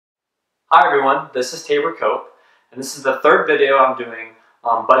Hi everyone, this is Tabor Cope, and this is the third video I'm doing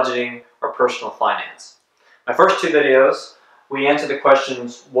on budgeting or personal finance. My first two videos, we answer the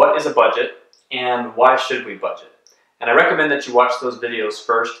questions, what is a budget and why should we budget? And I recommend that you watch those videos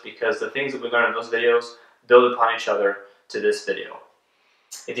first because the things that we learn in those videos build upon each other to this video.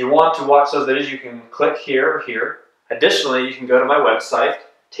 If you want to watch those videos, you can click here or here. Additionally, you can go to my website,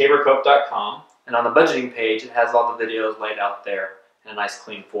 taborcope.com, and on the budgeting page, it has all the videos laid out there in a nice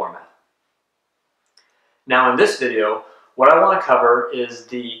clean format. Now in this video, what I want to cover is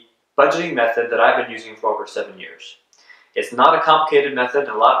the budgeting method that I've been using for over 7 years. It's not a complicated method, and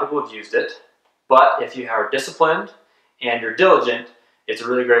a lot of people have used it, but if you are disciplined and you're diligent, it's a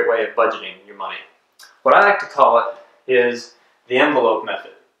really great way of budgeting your money. What I like to call it is the envelope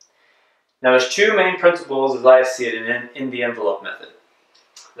method. Now there's two main principles as I see it in the envelope method.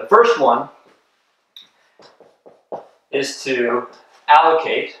 The first one is to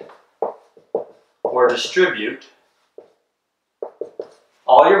allocate or distribute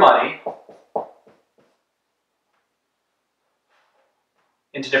all your money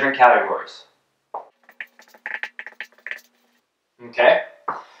into different categories. Okay?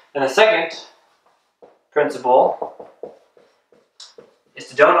 And the second principle is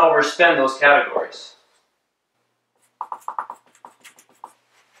to don't overspend those categories.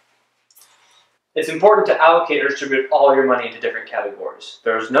 It's important to allocate or distribute all your money into different categories.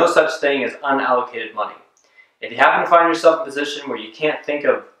 There's no such thing as unallocated money. If you happen to find yourself in a position where you can't think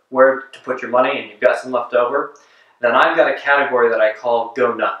of where to put your money and you've got some left over, then I've got a category that I call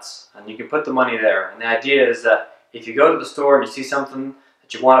Go Nuts. And you can put the money there. And the idea is that if you go to the store and you see something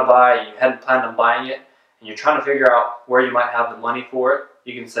that you want to buy and you hadn't planned on buying it, and you're trying to figure out where you might have the money for it,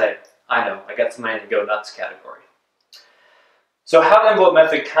 you can say, I know, I got some money in the Go Nuts category. So how the envelope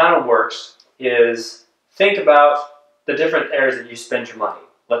method kind of works is think about the different areas that you spend your money.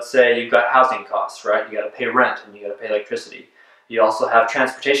 Let's say you've got housing costs, right? You got to pay rent and you got to pay electricity. You also have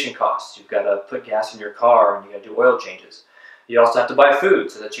transportation costs. You've got to put gas in your car and you got to do oil changes. You also have to buy food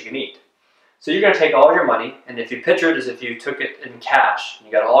so that you can eat. So you're going to take all your money, and if you picture it as if you took it in cash, and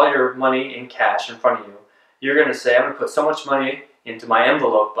you got all your money in cash in front of you, you're going to say, I'm going to put so much money into my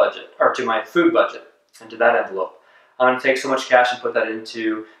envelope budget, or to my food budget, into that envelope. I'm going to take so much cash and put that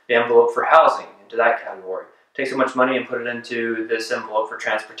into the envelope for housing, into that category. Take so much money and put it into this envelope for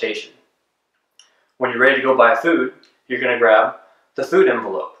transportation. When you're ready to go buy food, you're going to grab the food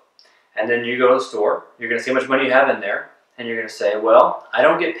envelope. And then you go to the store, you're going to see how much money you have in there, and you're going to say, well, I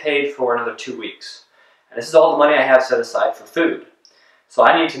don't get paid for another 2 weeks. And this is all the money I have set aside for food. So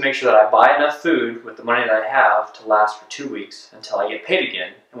I need to make sure that I buy enough food with the money that I have to last for 2 weeks until I get paid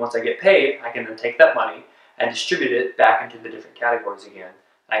again. And once I get paid, I can then take that money and distribute it back into the different categories again.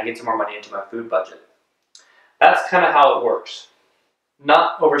 And I can get some more money into my food budget. That's kind of how it works.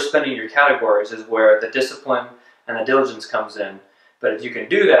 Not overspending your categories is where the discipline and the diligence comes in. But if you can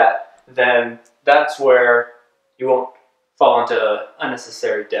do that, then that's where you won't fall into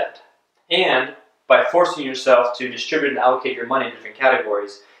unnecessary debt. And by forcing yourself to distribute and allocate your money in different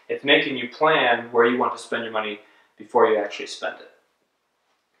categories, it's making you plan where you want to spend your money before you actually spend it.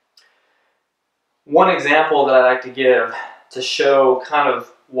 One example that I like to give to show kind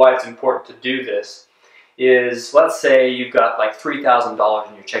of why it's important to do this is, let's say you've got like $3,000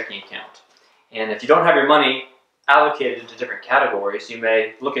 in your checking account. And if you don't have your money allocated into different categories, you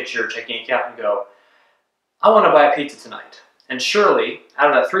may look at your checking account and go, I want to buy a pizza tonight. And surely,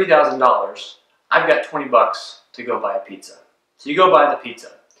 out of that $3,000, I've got 20 bucks to go buy a pizza. So you go buy the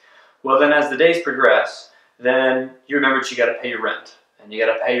pizza. Well then as the days progress, then you remember that you got to pay your rent. And you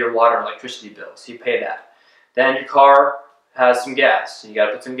got to pay your water and electricity bills. So you pay that. Then your car has some gas. And you got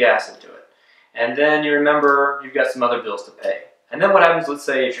to put some gas into it. And then you remember you've got some other bills to pay. And then what happens, let's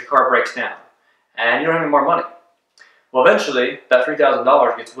say, if your car breaks down and you don't have any more money? Well, eventually that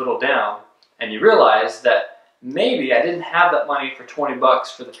 $3,000 gets whittled down and you realize that maybe I didn't have that money for 20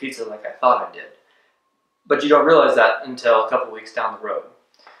 bucks for the pizza like I thought I did. But you don't realize that until a couple weeks down the road.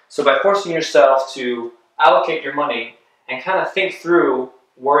 So by forcing yourself to allocate your money and kind of think through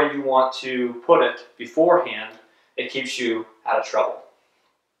where you want to put it beforehand, it keeps you out of trouble.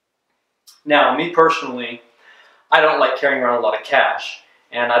 Now, me personally, I don't like carrying around a lot of cash,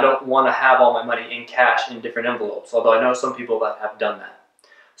 and I don't want to have all my money in cash in different envelopes, although I know some people that have done that.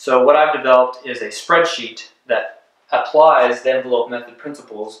 So what I've developed is a spreadsheet that applies the envelope method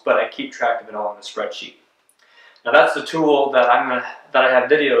principles, but I keep track of it all in a spreadsheet. Now that's the tool that I have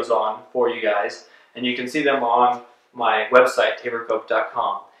videos on for you guys, and you can see them on my website,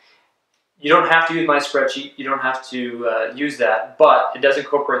 taborcope.com. You don't have to use my spreadsheet, you don't have to use that, but it does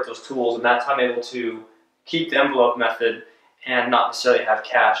incorporate those tools, and that's how I'm able to keep the envelope method and not necessarily have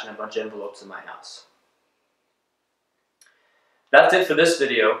cash in a bunch of envelopes in my house. That's it for this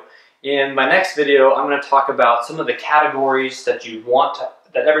video. In my next video, I'm going to talk about some of the categories that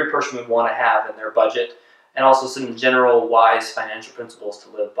that every person would want to have in their budget, and also some general wise financial principles to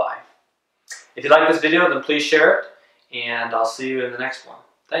live by. If you like this video, then please share it, and I'll see you in the next one.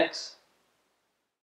 Thanks.